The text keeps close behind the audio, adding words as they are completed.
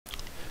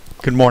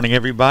Good morning,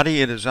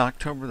 everybody. It is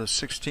October the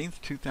 16th,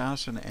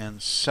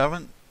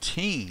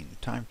 2017.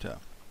 Time to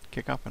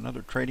kick off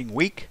another trading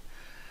week,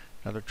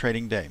 another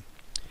trading day.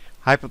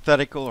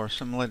 Hypothetical or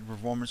simulated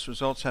performance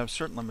results have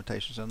certain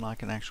limitations.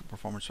 Unlike an actual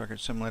performance record,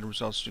 simulated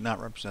results do not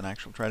represent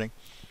actual trading.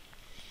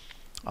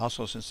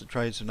 Also, since the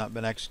trades have not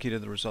been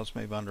executed, the results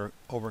may be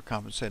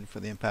overcompensated for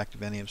the impact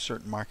of any of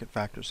certain market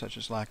factors, such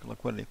as lack of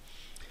liquidity.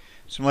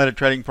 Simulated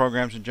trading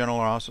programs in general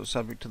are also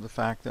subject to the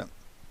fact that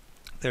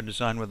they're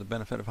designed with the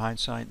benefit of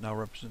hindsight. No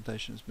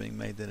representation is being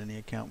made that any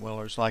account will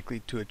or is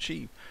likely to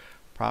achieve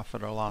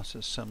profit or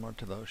losses similar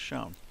to those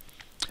shown.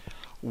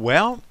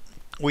 Well,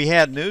 we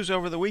had news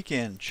over the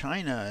weekend.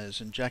 China is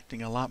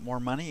injecting a lot more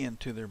money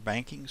into their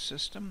banking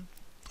system.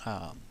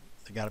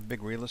 They got a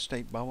big real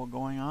estate bubble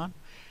going on.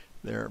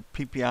 Their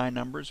PPI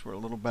numbers were a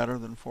little better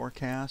than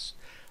forecast.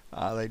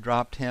 They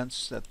dropped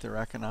hints that their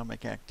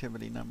economic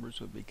activity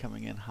numbers would be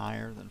coming in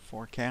higher than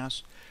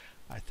forecast.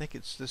 I think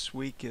it's this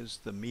week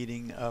is the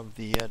meeting of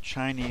the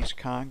Chinese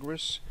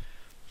Congress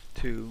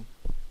to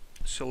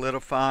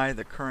solidify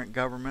the current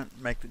government,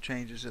 make the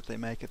changes that they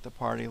make at the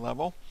party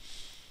level.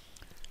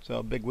 So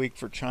a big week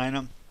for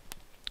China.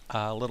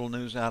 Little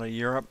news out of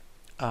Europe,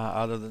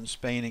 other than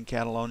Spain and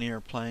Catalonia are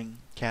playing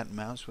cat and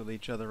mouse with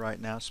each other right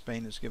now.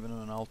 Spain has given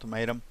them an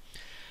ultimatum.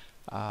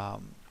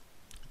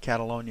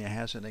 Catalonia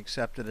hasn't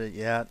accepted it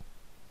yet.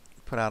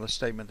 Put out a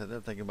statement that they're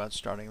thinking about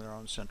starting their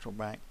own central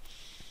bank.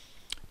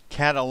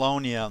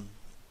 Catalonia,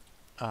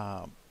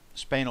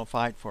 Spain will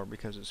fight for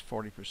because it's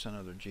 40%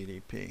 of their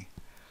GDP.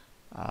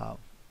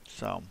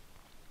 So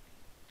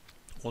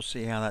we'll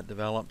see how that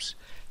develops.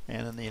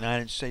 And in the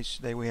United States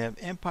today, we have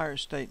Empire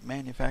State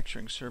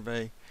Manufacturing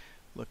Survey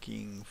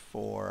looking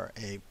for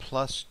a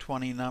plus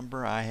 20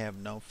 number. I have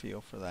no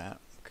feel for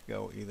that. It could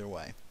go either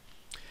way.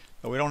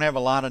 But we don't have a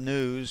lot of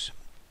news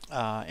in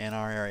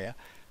our area.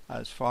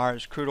 As far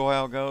as crude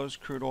oil goes,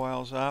 crude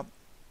oil's up.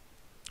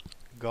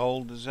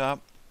 Gold is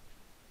up.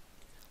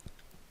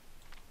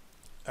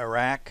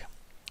 Iraq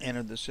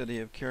entered the city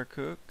of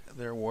Kirkuk.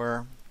 There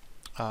were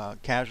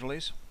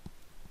casualties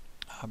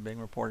being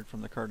reported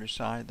from the Kurdish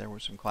side. There were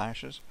some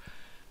clashes.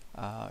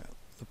 The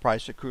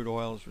price of crude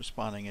oil is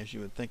responding as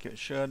you would think it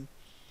should.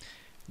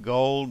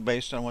 Gold,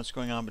 based on what's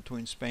going on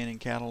between Spain and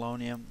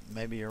Catalonia,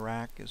 maybe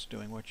Iraq is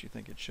doing what you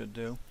think it should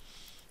do.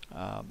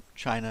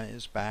 China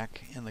is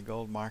back in the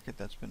gold market.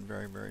 That's been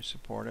very, very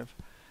supportive.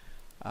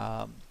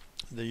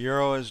 The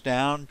euro is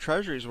down.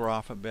 Treasuries were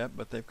off a bit,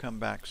 but they've come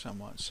back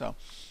somewhat. So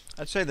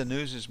I'd say the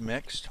news is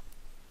mixed,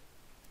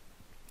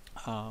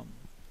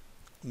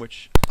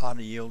 which ought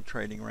to yield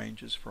trading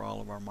ranges for all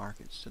of our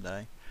markets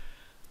today.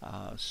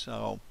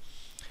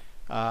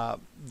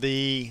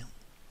 The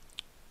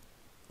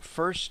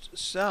first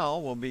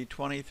sell will be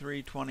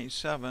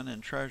 23.27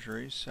 in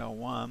Treasuries, sell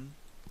 1.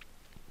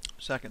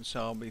 Second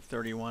sell will be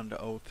 31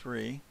 to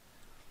 03.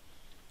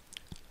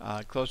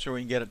 Closer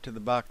we can get it to the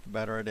buck, the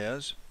better it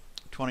is.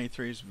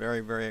 23 is very,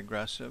 very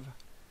aggressive.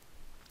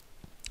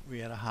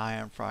 We had a high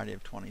on Friday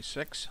of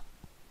 26.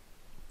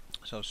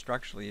 So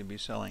structurally you'd be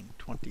selling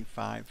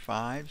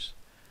 25.5s,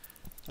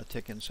 a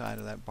tick inside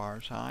of that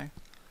bar's high.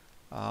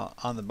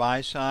 On the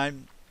buy side,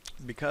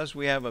 because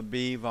we have a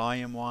B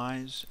volume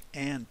wise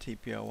and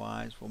TPO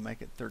wise, we'll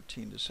make it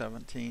 13 to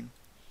 17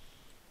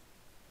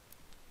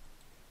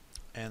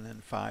 and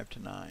then 5 to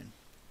 9.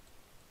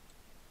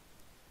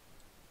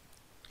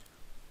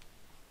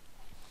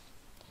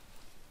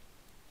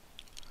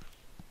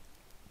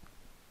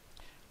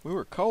 We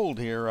were cold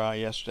here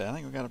yesterday. I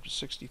think we got up to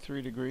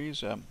 63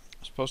 degrees.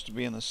 Supposed to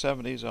be in the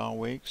 70s all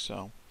week,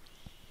 so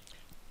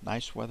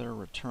nice weather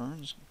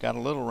returns. Got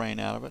a little rain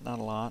out of it, not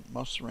a lot.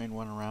 Most of the rain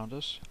went around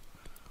us.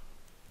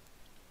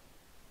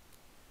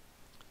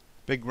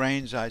 Big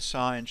rains I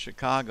saw in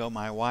Chicago.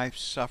 My wife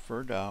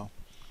suffered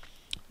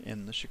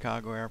in the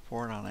Chicago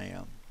airport on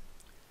a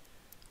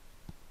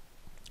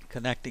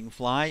connecting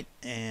flight,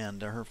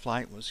 and her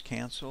flight was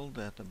canceled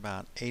at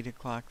about 8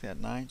 o'clock that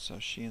night, so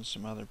she and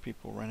some other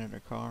people rented a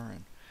car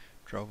and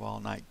drove all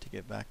night to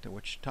get back to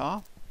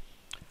Wichita.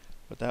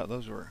 But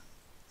those were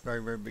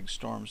very, very big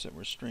storms that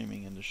were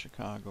streaming into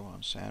Chicago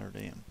on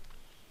Saturday, and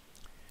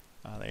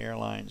the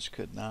airlines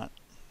could not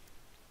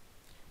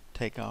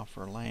take off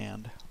or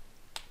land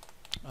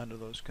under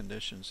those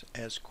conditions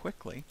as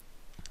quickly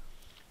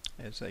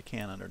as they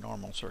can under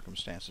normal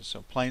circumstances.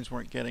 So planes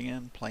weren't getting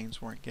in,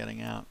 planes weren't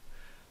getting out.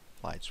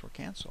 Flights were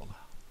canceled.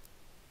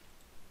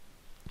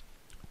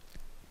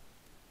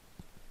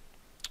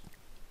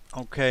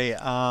 Okay,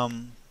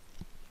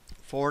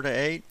 4 to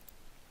 8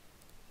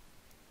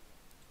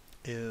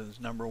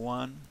 is number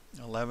 1.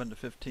 11 to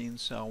 15,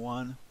 sell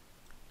 1.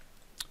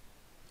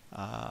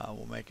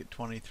 We'll make it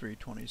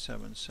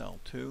 23.27, sell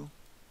 2.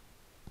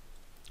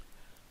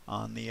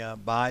 On the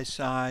buy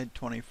side,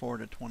 24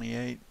 to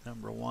 28,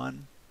 number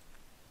 1.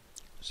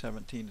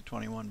 17 to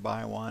 21,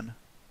 buy 1.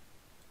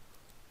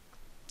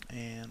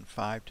 And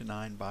 5 to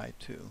 9, buy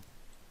 2.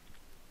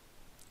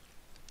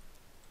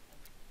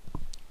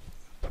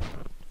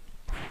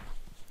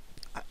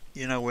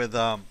 You know, with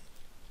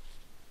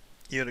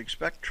you'd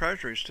expect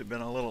treasuries to have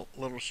been a little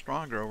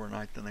stronger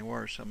overnight than they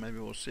were, so maybe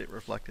we'll see it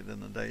reflected in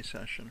the day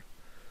session.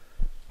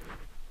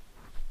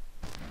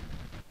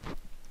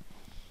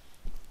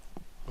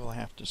 We'll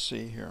have to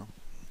see here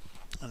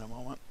in a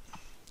moment.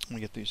 Let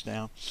me get these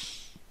down.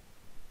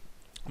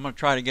 I'm going to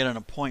try to get an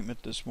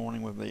appointment this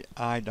morning with the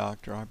eye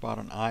doctor. I bought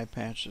an eye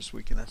patch this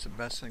week, and that's the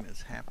best thing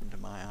that's happened to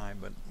my eye,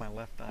 but my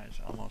left eye is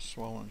almost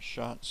swollen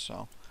shut,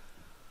 so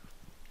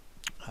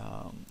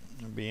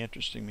it'll be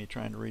interesting me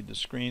trying to read the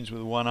screens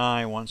with one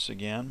eye once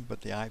again,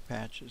 but the eye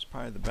patch is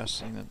probably the best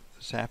thing that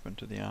has happened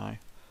to the eye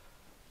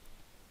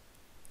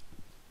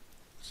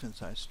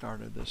since I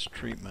started this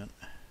treatment.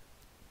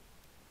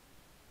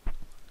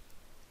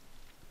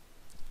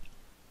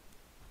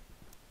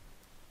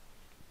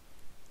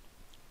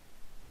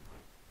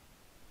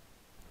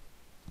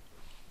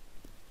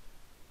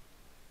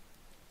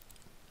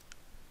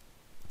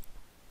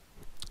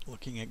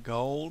 Looking at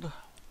gold.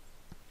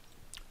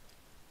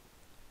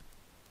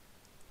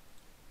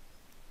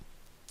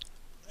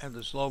 I have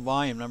this low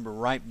volume number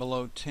right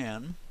below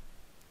 10.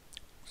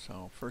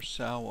 So first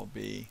sell will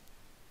be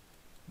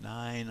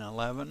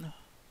 9.11.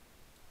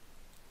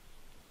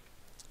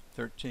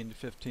 13 to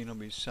 15 will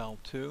be sell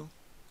 2.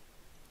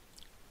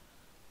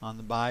 On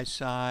the buy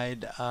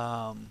side,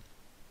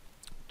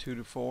 2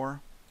 to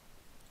 4.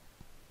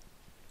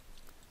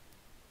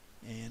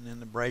 And then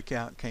the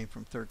breakout came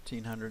from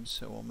 1300,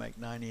 so we'll make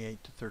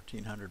 98 to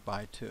 1300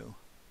 by 2.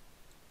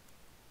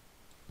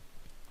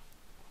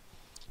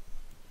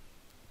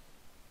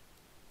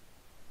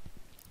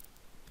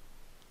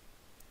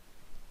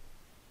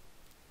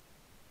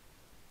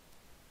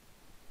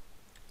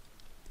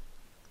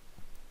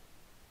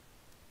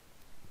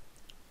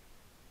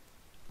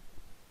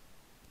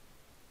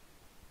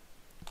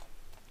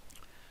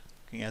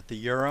 Looking at the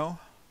euro.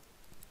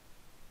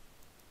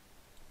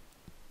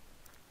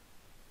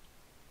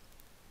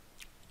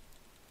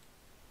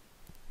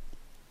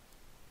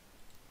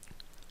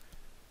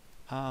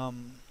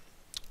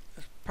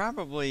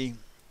 Probably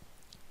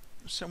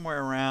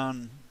somewhere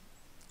around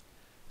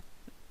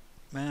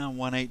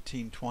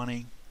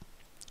 118.20,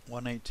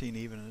 118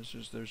 even.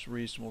 There's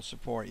reasonable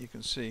support. You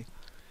can see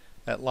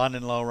that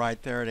London low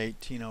right there at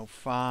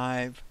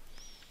 18.05.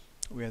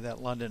 We have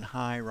that London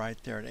high right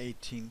there at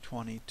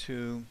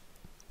 18.22.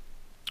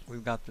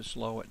 We've got this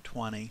low at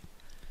 20.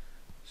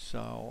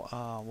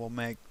 So we'll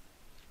make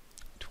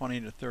 20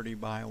 to 30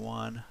 by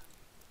 1.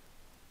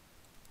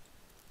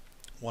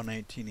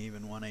 118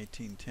 even,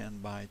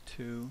 118.10 by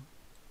 2.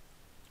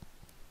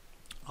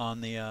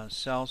 On the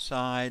sell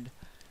side,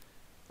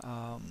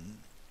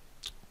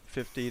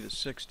 50 to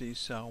 60,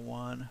 sell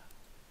 1.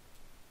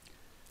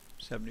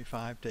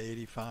 75 to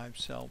 85,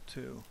 sell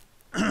 2.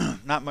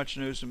 Not much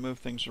news to move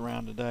things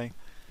around today.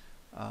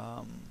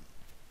 I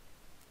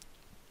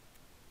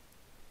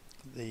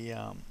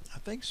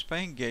think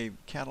Spain gave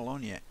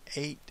Catalonia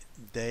 8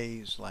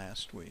 days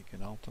last week,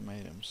 an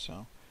ultimatum,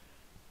 so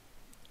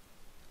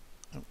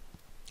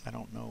I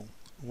don't know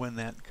when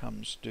that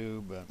comes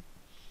due, but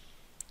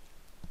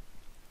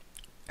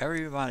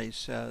everybody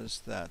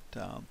says that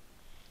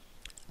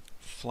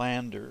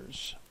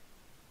Flanders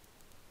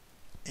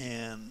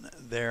and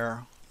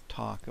their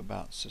talk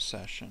about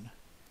secession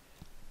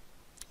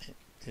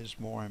is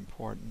more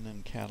important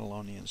than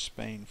Catalonia and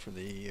Spain for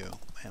the EU.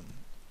 And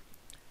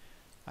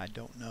I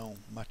don't know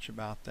much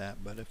about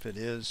that, but if it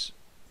is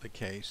the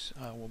case,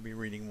 we'll be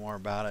reading more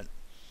about it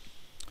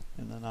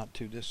in the not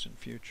too distant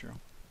future.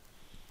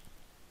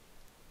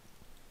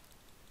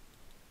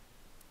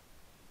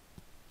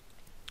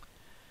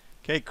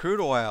 Okay, crude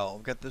oil.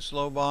 We've got this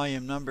low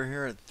volume number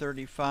here at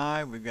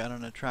 35. We've got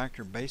an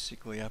attractor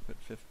basically up at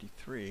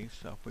 53.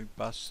 So if we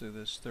bust through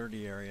this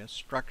 30 area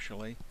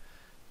structurally,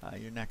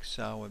 your next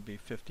sell would be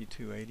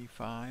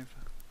 52.85.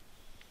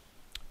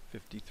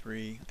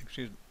 53,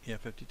 excuse me, yeah,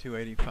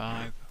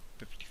 52.85,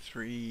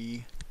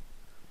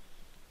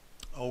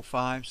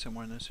 53.05,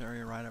 somewhere in this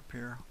area right up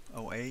here,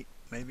 08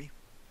 maybe.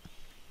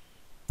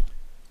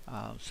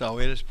 So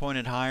it is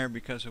pointed higher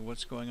because of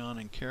what's going on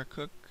in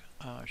Kirkuk.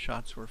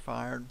 Shots were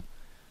fired.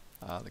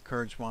 The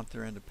Kurds want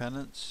their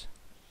independence.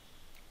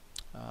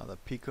 The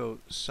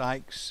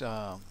Pico-Sykes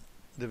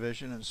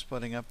division and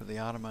splitting up of the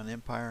Ottoman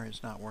Empire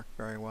has not worked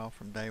very well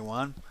from day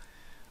one.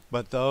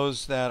 But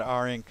those that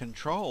are in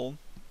control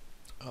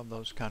of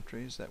those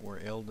countries that were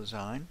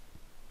ill-designed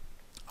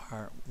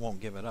won't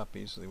give it up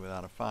easily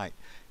without a fight.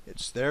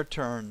 It's their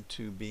turn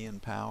to be in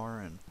power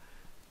and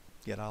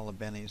get all the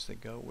bennies that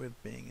go with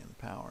being in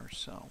power.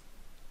 So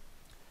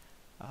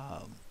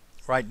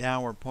right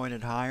now we're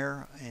pointed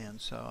higher, and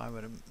so I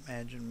would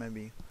imagine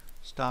maybe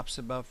stops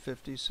above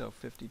 50, so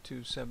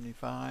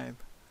 52.75,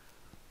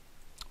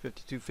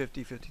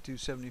 52.50,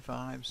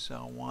 52.75,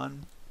 sell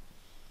 1.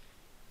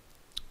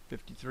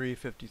 53,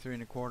 53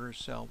 and a quarter,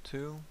 sell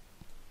 2.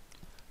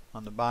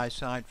 On the buy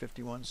side,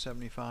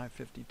 51.75,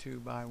 52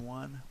 by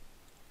 1.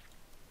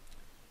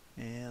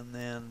 And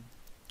then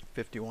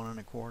 51 and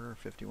a quarter,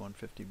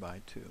 51.50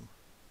 by 2.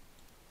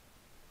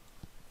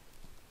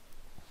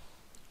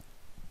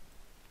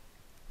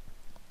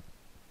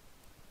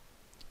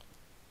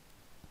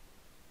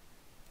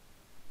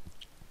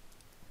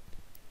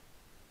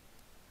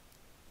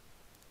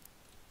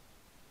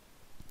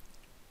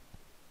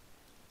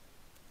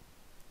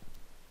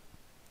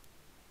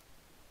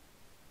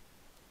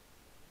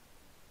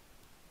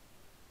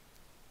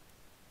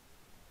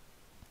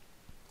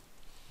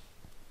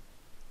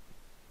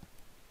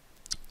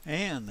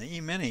 And the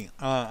E-mini,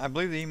 I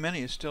believe the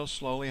E-mini is still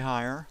slowly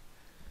higher.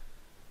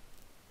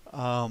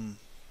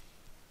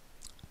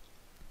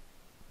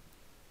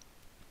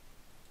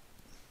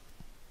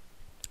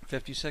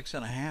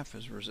 56.5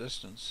 is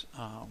resistance.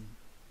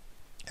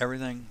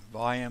 Everything,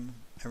 volume,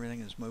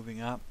 everything is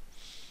moving up.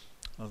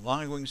 As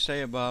long as we can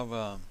stay above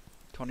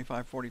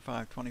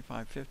 25.45,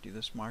 25.50,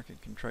 this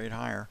market can trade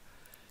higher.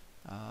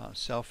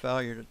 Sell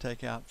failure to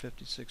take out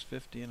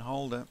 56.50 and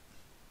hold it,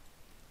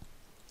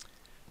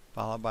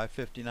 followed by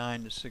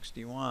 59 to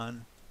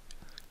 61.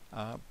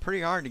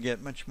 Pretty hard to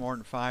get much more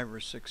than 5 or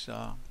 6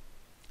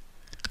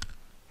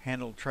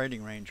 handled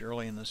trading range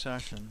early in the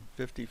session.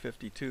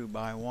 50.52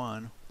 by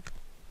 1.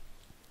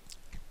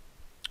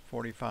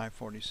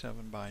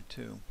 45.47 by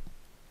 2.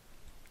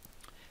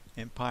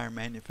 Empire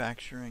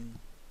Manufacturing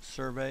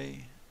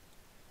Survey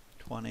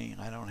 20.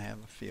 I don't have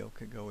a feel,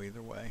 could go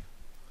either way.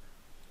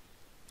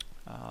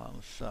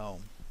 So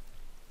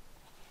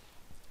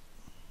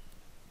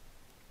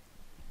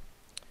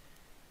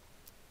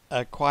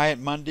a quiet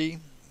Monday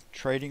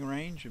trading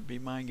range would be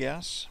my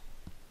guess.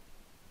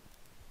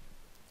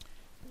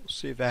 We'll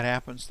see if that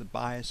happens. The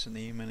bias in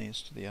the E-mini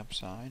is to the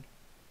upside.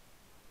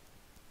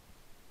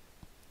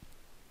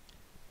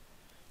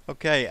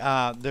 Okay,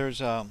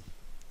 there's an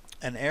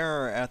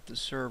error at the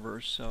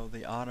server, so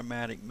the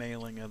automatic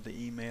mailing of the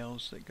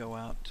emails that go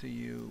out to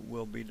you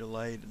will be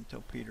delayed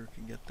until Peter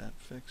can get that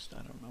fixed. I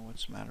don't know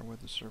what's the matter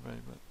with the survey,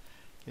 but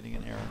getting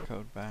an error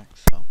code back.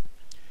 So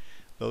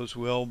those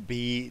will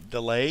be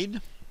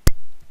delayed,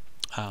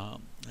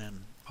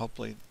 and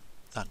hopefully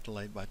not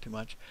delayed by too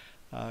much.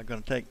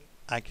 Going to take,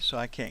 so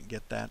I can't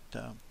get that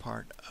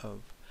part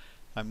of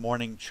my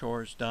morning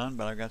chores done,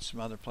 but I've got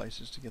some other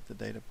places to get the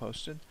data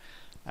posted.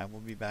 I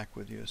will be back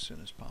with you as soon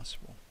as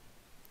possible.